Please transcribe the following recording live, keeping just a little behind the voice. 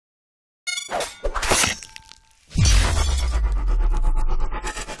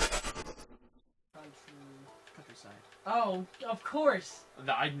Oh, of course.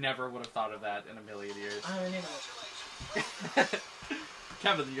 I never would have thought of that in a million years. I'm an idiot.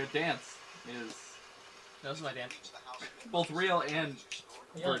 Kevin, your dance is That was my dance. both real and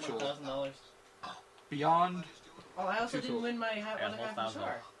You only virtual. won $1,000. Beyond. Oh, I also Too didn't cool. win my I got other half of the $1,000.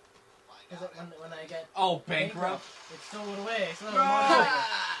 star. Because when I get Oh, bankrupt. it stole it away. So that No! was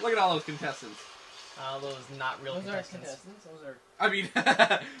more Look at all those contestants. Those not real Those aren't contestants. contestants. Those are. I mean,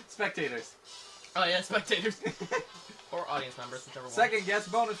 spectators. Oh yeah, spectators. Or audience members, whichever one. Second guess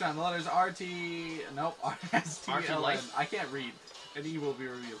bonus round. The letters RT. Nope. RSTLN. life? I can't read. An E will be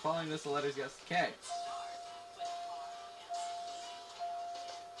reviewed. Following this, the letters guess K.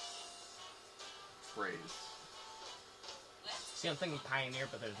 Phrase. See, I'm thinking Pioneer,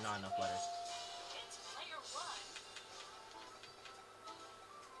 but there's not enough letters.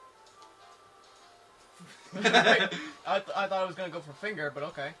 I thought I was gonna go for finger, but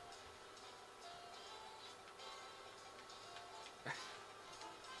okay.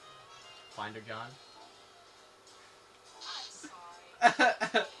 Finder John. I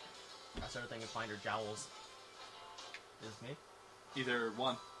started thinking Finder Jowls. Is this me? Either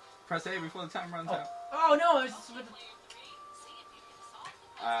one. Press A before the time runs out. Oh no! I was just with.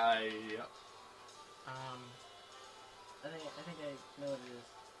 Yep. I think I know what it is.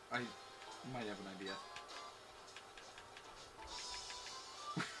 I might have an idea.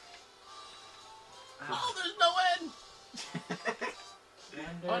 Oh, there's no end!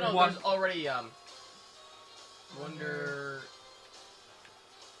 Oh no, One- there's already Wonder.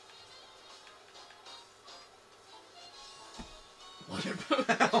 Wonder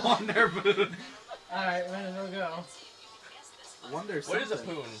Boon. Wonder Boon. Alright, might as well go. Wonder What is a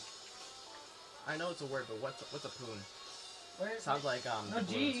something. poon? I know it's a word, but what's a poon? Where is Sounds like No the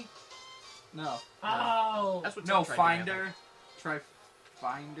G. balloons. No. Oh! That's what No, Tim tried doing, I Finder. think. Try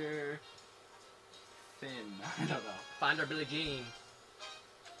Finder. Finn. I don't know. Finder Billie Jean.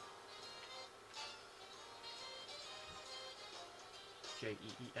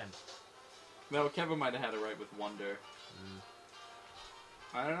 J-E-E-N. No, Kevin might have had it right with Wonder.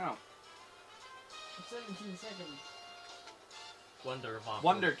 I don't know. 17 seconds. Wonder Waffle.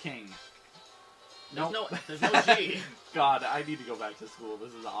 Wonder King. There's Nope. there's no G. God, I need to go back to school.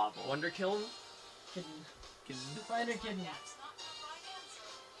 This is awful. Wonder Kiln? Kitten. King. Find her kitten.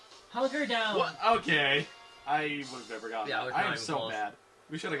 Hunker down. What? Okay. I would have never gotten Yeah, that. we're I not am even so close. bad.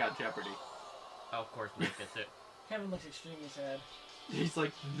 We should have got Jeopardy. Oh, of course, Nick gets it. Kevin looks extremely sad. He's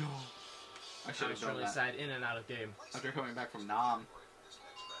like, no. I should I have was done really that. sad in and out of game. After coming back from Nam.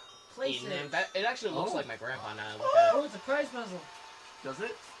 Place And it. that, it actually looks Oh. like my grandpa now. I look at it. Oh, it's a prize puzzle. Does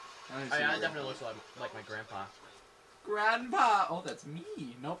it? Oh, yeah, it definitely looks like my grandpa. Grandpa! Oh, that's me.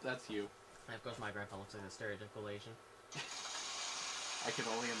 Nope, that's you. And of course, my grandpa looks like a stereotypical Asian. I can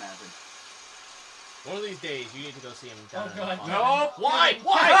only imagine. One of these days, you need to go see him down Oh, in God. the farm. Nope! Why?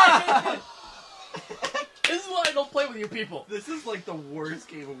 Why? This is why I don't play with you people. This is like the worst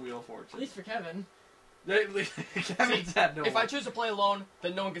game of Wheel of At Fortune. least for Kevin. Kevin's had no If I one. choose to play alone,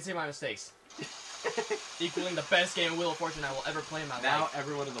 then no one can see my mistakes. Equaling the best game of Wheel of Fortune I will ever play in my Now life.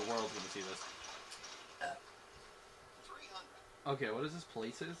 everyone in the world's gonna see this. Okay, what is this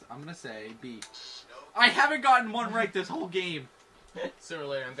places? I'm gonna say B. I haven't gotten one right this whole game. Sooner or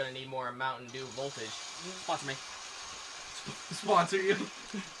later, I'm gonna need more Mountain Dew voltage. Sponsor me. Sponsor you.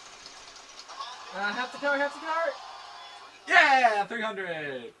 Half the car, half the car. Yeah,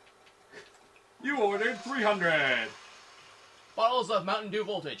 300. You ordered 300. Bottles of Mountain Dew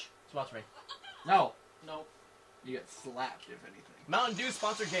voltage. Sponsor me. No, No. you get slapped if anything. Mountain Dew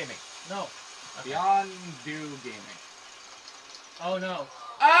sponsor gaming. No. Beyond Dew Gaming. Oh no.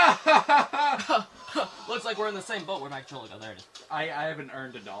 Ah! Looks like we're in the same boat. Where'd my controller go? There it is. I haven't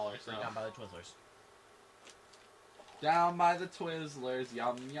earned $1, so. Right down by the Twizzlers. Down by the Twizzlers,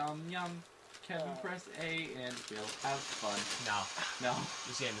 yum yum yum. Kevin, press A and we'll have fun. No, No,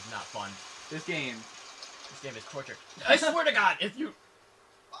 this game is not fun. this game. This game is torture. I swear to God, if you...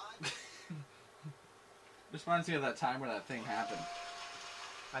 This reminds me of that time where that thing happened.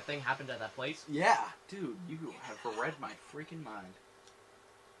 That thing happened at that place. Yeah, dude, you have read my freaking mind.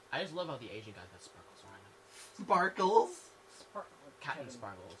 I just love how the Asian guy got sparkles around him. Sparkles. Captain Kevin.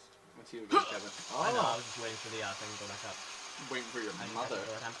 Sparkles. What's you again, Kevin? I know, I was just waiting for the thing to go back up. Waiting for your I didn't mother. have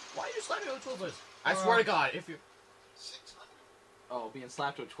to go that time. Why are you slapping me with Twizzlers? I swear to God, if you... Oh, being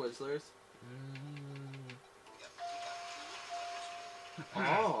slapped with Twizzlers.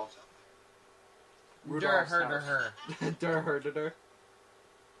 Oh. Der, Rudolph's her, house. her. Der, her, der, der.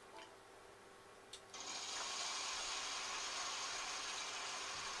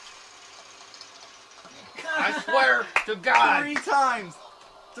 I swear to God! 3 times!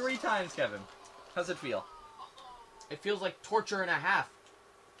 3 times, Kevin. How's it feel? It feels like torture and a half.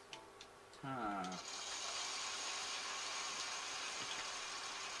 Huh.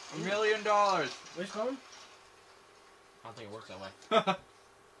 $1 million. Wishbone? I don't think it works that way.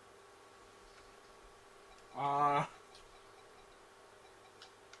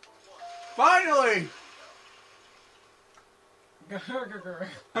 Finally!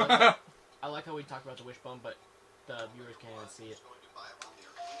 I like how we talk about the wishbone, but the viewers can't even see it.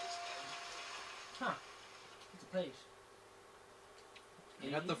 Huh. It's a page. I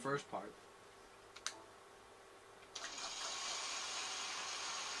got the first part.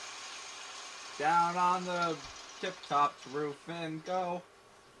 Down on the tip-top roof and go.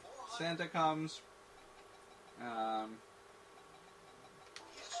 Santa comes.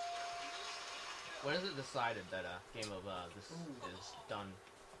 When is it decided that game of this is done?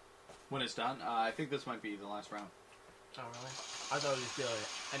 When it's done, I think this might be the last round. Oh, really? I thought it was still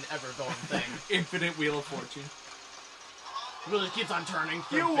an ever-going thing. Infinite Wheel of Fortune. It really keeps on turning.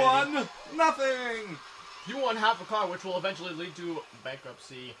 You won nothing! You won half a car, which will eventually lead to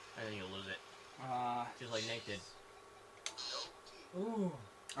bankruptcy, and then you'll lose it. Just like Nate did. Ooh.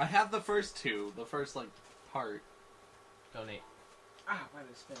 I have the first two. The first, like, part. Go, Nate. Ah, why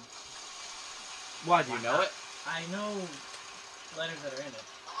did it spin? Why, do you know it? I know letters that are in it.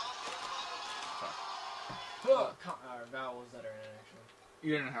 Vowels that are in it, actually.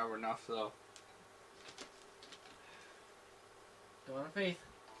 You didn't have enough, though. Go on faith.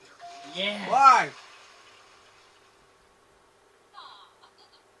 Yeah! Why?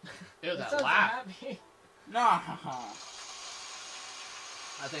 Ew, That that sounds laugh. happy. No. I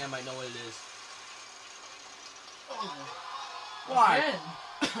think I might know what it is. Oh. Why?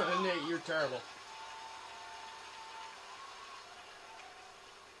 Again. Nate, you're terrible.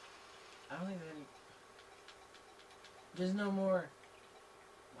 I don't think there's any... There's no more...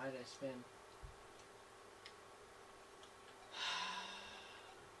 Why did I spin?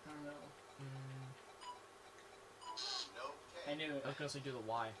 I don't know. I knew it. I was gonna say do the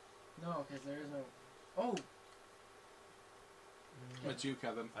Y. No, because there is no... Oh! It's you,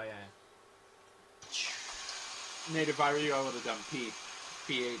 Kevin. Oh, yeah. Nate, if I were you, I would have done P.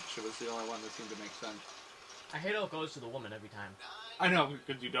 PH. It was the only one that seemed to make sense. I hate how it goes to the woman every time. I know,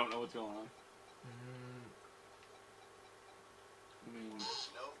 because you don't know what's going on. I mean...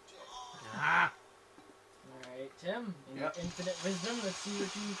 Ah! Alright, Tim, in Yep. your infinite wisdom, let's see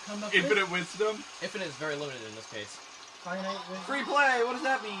what you come up Infinite with. wisdom? Infinite is very limited in this case. Finite wisdom. Free play! What does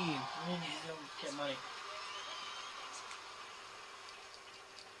that mean? I mean, you don't get money.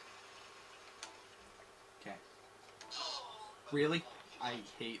 Okay. Really? I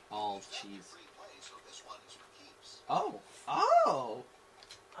hate all cheese. Oh. Oh!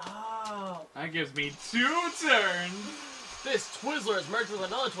 Oh! That gives me 2 turns! This Twizzler is merged with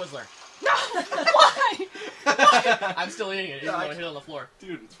another Twizzler. Why? I'm still eating it, even though I hit it on the floor.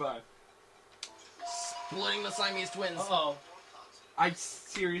 Dude, it's fine. Splitting the Siamese twins. Uh-oh. I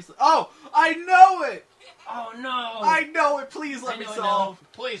seriously... Oh! I know it! Oh, no! I know it! Please let I me know it solve!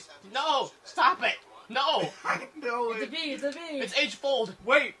 Please, no! Stop it! No! I know It's a it! B, it's a B! It's H-fold!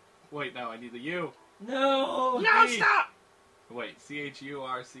 Wait! Wait, no, I need the U. No! No, B. stop! Wait,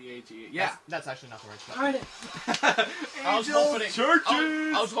 C-H-U-R-C-H-E... Yeah! That's actually not the right stuff. Darn it! I was Angel hoping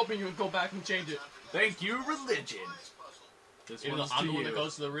churches! I was hoping you would go back and change it. Thank you, religion. This Even though one's I'm to the one that you.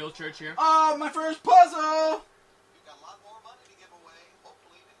 goes to the real church here. Oh, my first puzzle!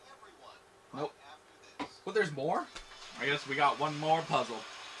 Nope. But there's more? I guess we got one more puzzle.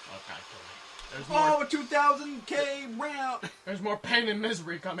 Oh, God, kill me. Oh, a 2,000K round! There's more pain and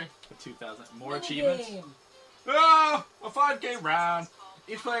misery coming. A 2,000. More Minigame. achievements? Oh, a 5K round.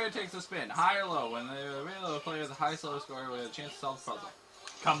 Each player takes a spin, high or low. When the player has a high slow score with a chance to solve the puzzle.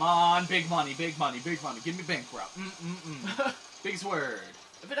 Come on, big money, big money, big money. Give me bankrupt. Big word.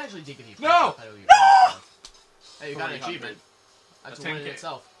 If it actually did give you No! I thought it would be No! Hey, you got an 300. achievement. That's A a win in 10K.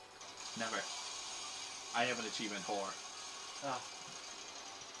 itself. Never. I have an achievement whore. Oh,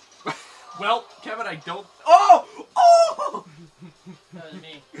 Well, Kevin, I don't... Oh! Oh! that was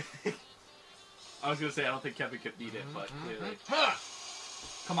me. I was going to say, I don't think Kevin could beat it, but clearly. Huh.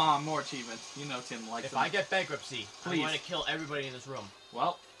 Come on, more achievements. You know Tim likes If them. I get bankruptcy, I'm Please. going to kill everybody in this room.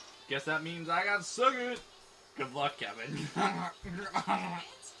 Well, guess that means I got sugared. Good luck, Kevin. Can I help you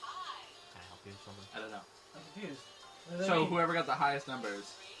with something? I don't know. I'm confused. What does that So mean? whoever got the highest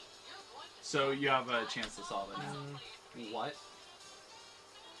numbers. So you have a chance to solve it now. What?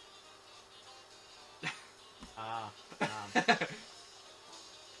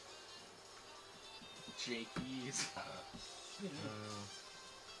 Jakey's.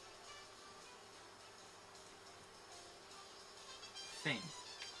 Thing.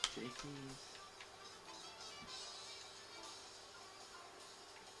 Jakey's.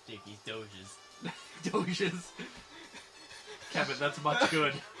 Jakey's Doges. Doges. Kevin, that's much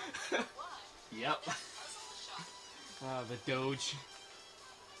good. Yep. The Doge.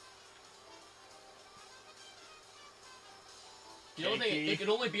 You know, it could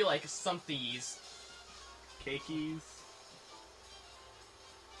only be like somethings. Cakeys.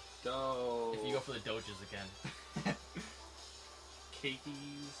 Dough. If you go for the Doges again.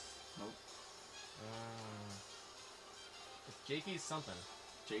 Cakeys. Nope. It's Jakey's something.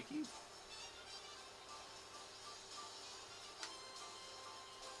 Jakey's?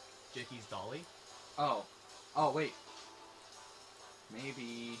 Jakey's Dolly? Oh. Oh, wait.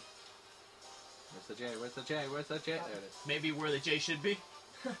 Maybe. Where's the J? Where's the J? Where's the J? There it is. Maybe where the J should be?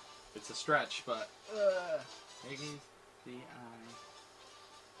 It's a stretch, but. Jakey's. D-I.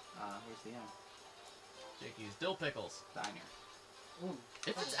 Where's the M? Jakey's Dill Pickles. Diner. Ooh.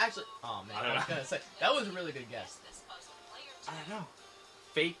 If it's actually... Oh, man. I don't I was know. gonna say, that was a really good guess. I don't know.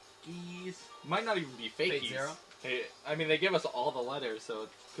 Fakies. Might not even be Fate fakies. Zero? I mean, they give us all the letters, so it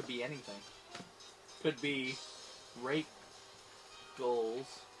could be anything. Could be Rakeles.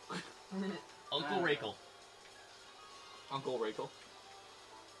 Uncle Rakel. Uncle Rakel.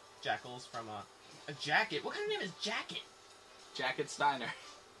 Jackals from a jacket. What kind of name is Jacket? Jacket Steiner.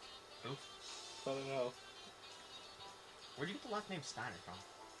 Who? I don't know. Where'd you get the last name Steiner from?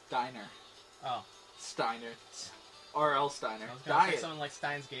 Diner. Oh. Steiner. R.L. Steiner. I was gonna say Diet. something like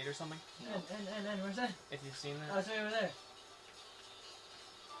Steins Gate or something. And where's that? If you've seen Oh, that. it's right over there.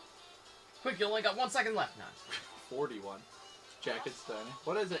 Quick, you only got 1 second left. No. 41. Jacket Steiner.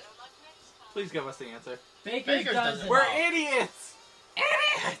 What is it? Please give us the answer. Baker's Baker's dozen. dozen. We're Oh. idiots!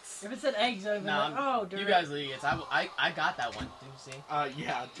 Idiots! If it said eggs, I would be Nah, like, oh, you direct. guys are idiots. I got that one. Didn't you see?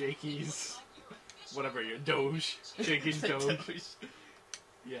 Yeah, Jakey's. Whatever your Doge. Jakey's Doge.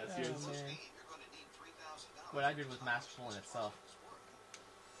 Yes, Oh, yes. man. What I did was masterful in itself.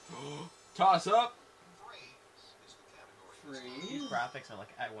 Toss up! Freeze. Graphics are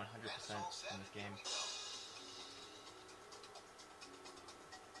like at 100% in this game.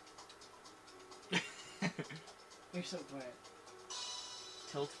 You're so quiet.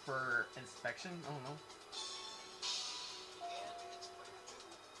 Tilt for inspection? I don't know.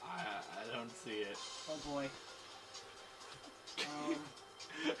 I don't see it. Oh boy.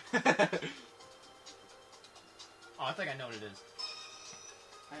 Oh, I think I know what it is.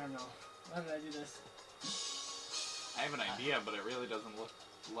 I don't know. Why did I do this? I have an idea, but it really doesn't look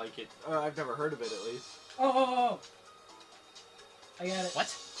like it. I've never heard of it, at least. Oh. I got it.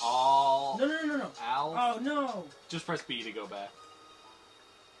 What? All. No. Al. Oh, no. Just press B to go back.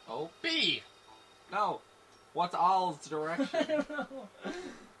 Oh. B! No. What's Al's I direction? don't know.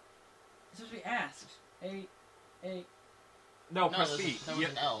 It's supposed to be asked. A. No, No, press B. there was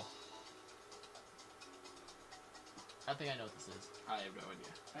an L. I think I know what this is. I have no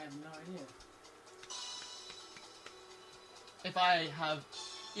idea. I have no idea. If I have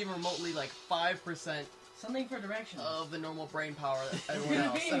even remotely like 5% Something for directions. of the normal brain power that everyone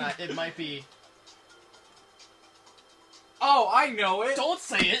else, then it might be... Oh, I know it! Don't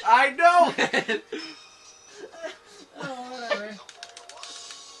say it! I know it! Oh, whatever.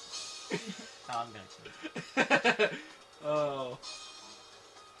 Oh, I'm gonna kill you. Oh.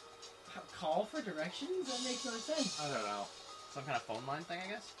 Call for directions? That makes no sense. I don't know. Some kind of phone line thing, I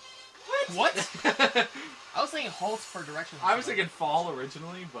guess? What? I was thinking halt for directions. I was thinking fall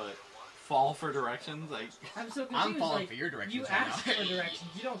originally, but fall for directions, like... I'm so confused. I'm falling like, for your directions you right ask now. for directions.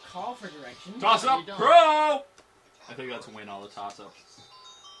 You don't call for directions. Toss No, up, you don't. pro! I think that's win all the toss ups.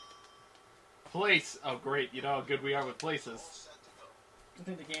 Place. Oh, great. You know how good we are with places. I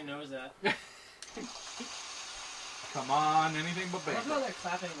think the game knows that. Come on, anything but I love how bacon. they're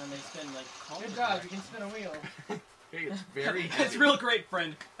clapping when they spin, like, Call good for job, you can spin a wheel. Hey, it's very heavy. That's real great,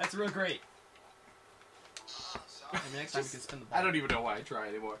 friend. That's real great. Maybe next time we can spin the ball. I don't even know why I try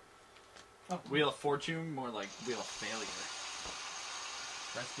anymore. Oh. Wheel of Fortune, more like Wheel of Failure.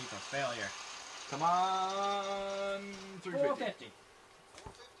 Recipe for failure. Come on, 350. 450.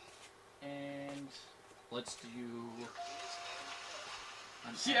 And... Let's do...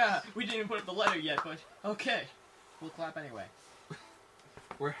 an Yeah, we didn't even put up the letter yet, but okay. We'll clap anyway.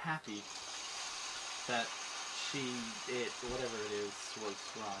 We're happy that whatever it is, was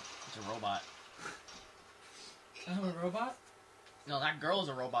wrong. It's a robot. I'm a robot? No, that girl's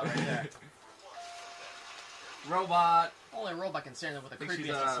a robot right there. Robot. Only a robot can stand there with the I think she's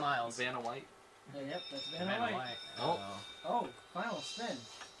creepiest of smiles. Vanna White. Yeah, yep, that's Vanna Vanna White. White. Oh. Oh, final spin.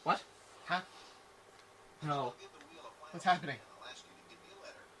 What? Huh? No. What's happening?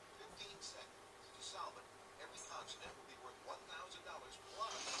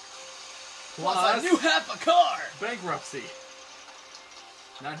 Plus, a new half a car! Bankruptcy.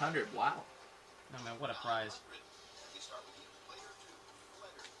 900. Wow. No man, what a prize.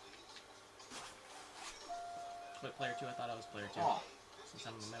 Player 2, I thought I was player 2. Oh. Since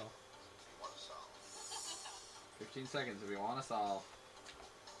I'm in the middle. 15 seconds if you want to solve.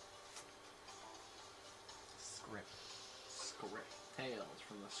 Script. Script. Tales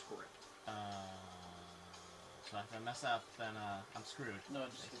from the script. So if I mess up, then I'm screwed. No,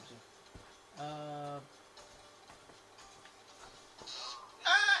 just give it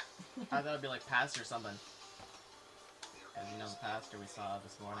I thought it'd be like past or something. As you know, the pastor we saw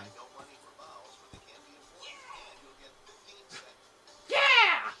this morning.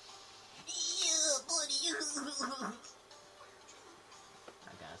 Oh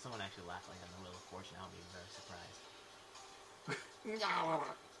god, if someone actually laughed like on the Wheel of Fortune, I would be very surprised.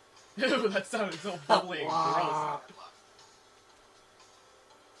 Ew, that sounded so bubbly and gross.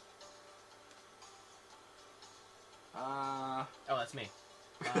 Oh, that's me.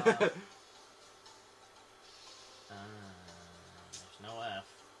 There's no F.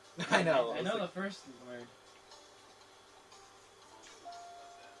 I know. I know the first word.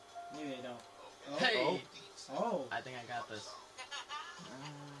 Maybe I don't. Oh. Hey! Oh. I think I got this.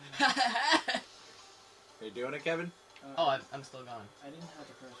 Are you doing it, Kevin? Oh, I'm still going. I didn't have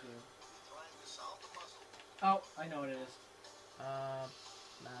the first word. Oh, I know what it is.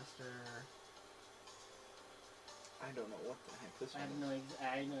 Master. I don't know what the heck this I one know is.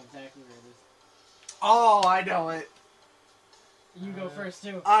 I know exactly where it is. Oh, I know it. You go first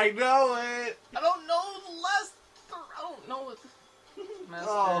too. I know it. I don't know the last. I don't know what.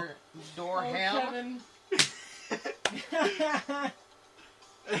 Master Dorham. Kevin.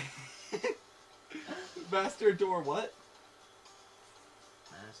 Master Door what?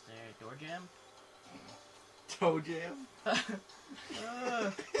 Master Door Jam. Toe Jam?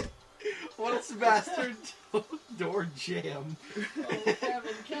 What's Master Door Jam? Oh,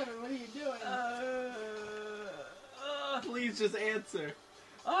 Kevin, what are you doing? Please just answer.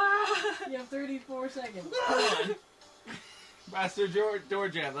 You have 34 seconds. Come on. Master Door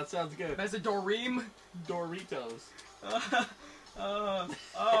Jam, that sounds good. Master Doreem. Doritos.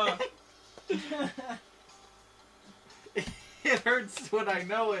 It hurts when I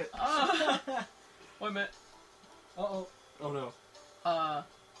know it. Wait a minute. Uh-oh. Oh no. Oh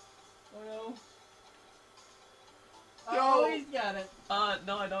no. No. Oh, he's got it.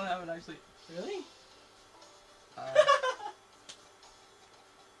 No, I don't have it actually. Really?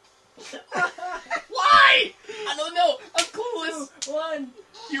 Why? I don't know. I'm clueless. 2, 1.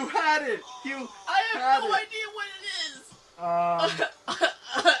 You had it. You. I had have no it. idea what it is.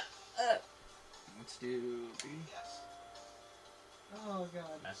 Let's do B. Oh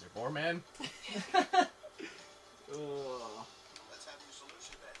god. Master Boreman. Oh.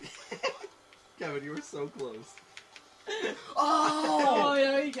 Kevin, you were so close. Oh,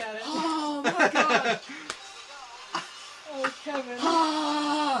 yeah, you got it. Oh my god. Oh, Kevin.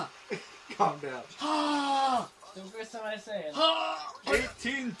 Calm down. The first time I say it.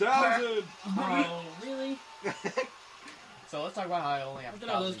 18,000. Oh, really? So let's talk about how I only have Look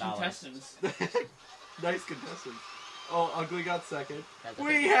at all those $1,000. contestants. Nice contestant. Oh, Ugly got second. Guys,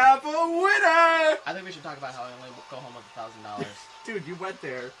 We have a winner! I think we should talk about how I only go home with $1,000. Dude, you went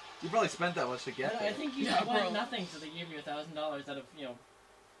there. You probably spent that much to get I there. think you Yeah, won bro. nothing, so they gave you $1,000 out of,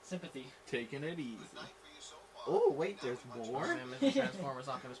 sympathy. Taking it easy. Oh, wait, there's more? Man, Mr. Transformers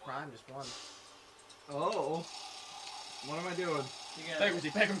Optimus Prime just won. Oh. What am I doing? You gotta, Bankruptcy,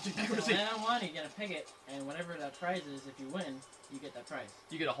 bankruptcy, bankruptcy. and on one, you gotta pick it, and whatever that prize is, if you win, you get that prize.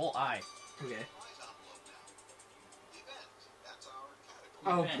 You get a whole eye. Okay.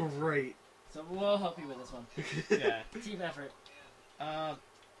 Oh, Event. great. So we'll help you with this one. Yeah. Team effort.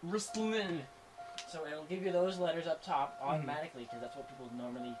 Rustlin. So it'll give you those letters up top automatically, because that's what people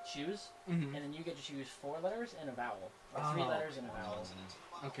normally choose. Mm-hmm. And then you get to choose 4 letters and a vowel. Or 3 Oh. letters and a vowel.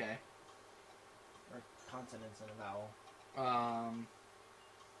 Okay. Or consonants and a vowel.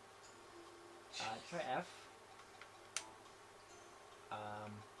 Try F.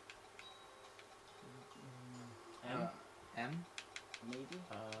 M. M? Maybe.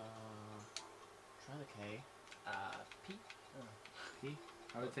 Try the K. P. P?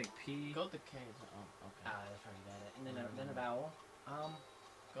 I would think P. Go with the K. Oh, okay. That's already got it. And then a vowel.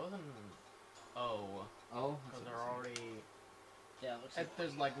 Go with an O. Oh? Because they're already... Yeah, it looks like...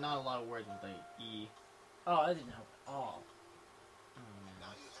 There's like not a lot of words with the E. Oh, that didn't help at all.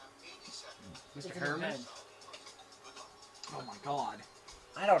 Mr. It's Herman? an event. Oh my god.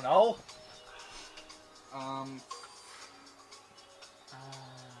 I don't know. Um.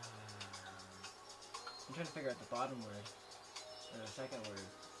 I'm trying to figure out the bottom word. Or the second word.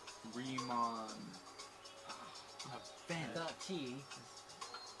 Remon. It's not T.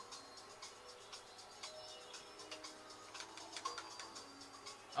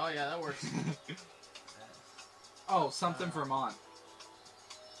 Oh yeah, that works. Oh, something Vermont.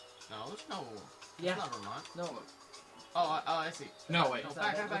 No, no. Yeah. It's not Vermont. No. Oh, I see. No, wait. It's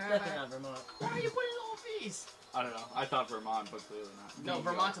back, not, back, it's back, definitely back. not Vermont. Why are you putting little V's? I don't know. I thought Vermont, but clearly not. No,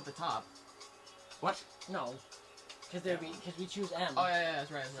 Bingo. Vermont's at the top. What? No. Because we choose M. Oh yeah,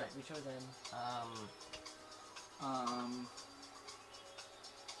 that's right, that's right. We chose M.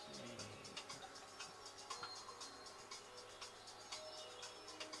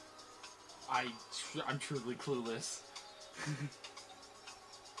 I'm truly clueless.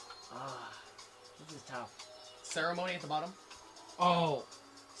 This is tough. Ceremony at the bottom. Oh,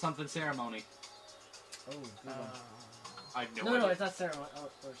 something ceremony. Oh, good one. I have no No, idea. it's not ceremony. Oh,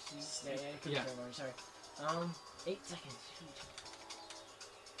 or C. Yeah, it could Yeah. be ceremony. Sorry. 8 seconds. Shoot.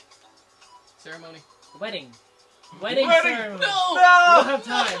 Ceremony. Wedding. Wedding Wedding! ceremony. No! We don't have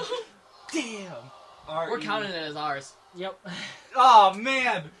time. Damn. We're counting it as ours. Yep. Oh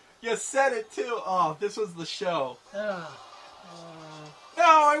man, you said it too. Oh, this was the show. Ugh. No,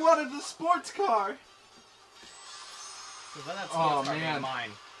 I wanted the sports car. Cause then that's Oh, gonna man. be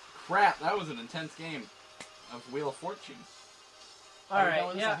mine. Crap, that was an intense game of Wheel of Fortune. All right.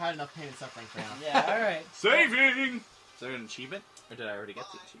 I've Yeah. had enough pain and suffering for now. Yeah. All right. Saving. Is there an achievement, or did I already get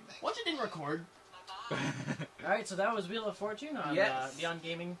the achievement? What you didn't record? All right. So that was Wheel of Fortune on Yes. Beyond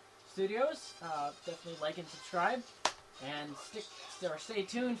Gaming Studios. Definitely like and subscribe, and stay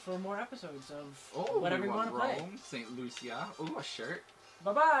tuned for more episodes of whatever we you want to play. Rome, St. Lucia. Ooh, a shirt.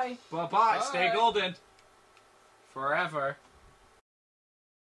 Bye bye. Bye-bye. Bye. Stay golden. Forever.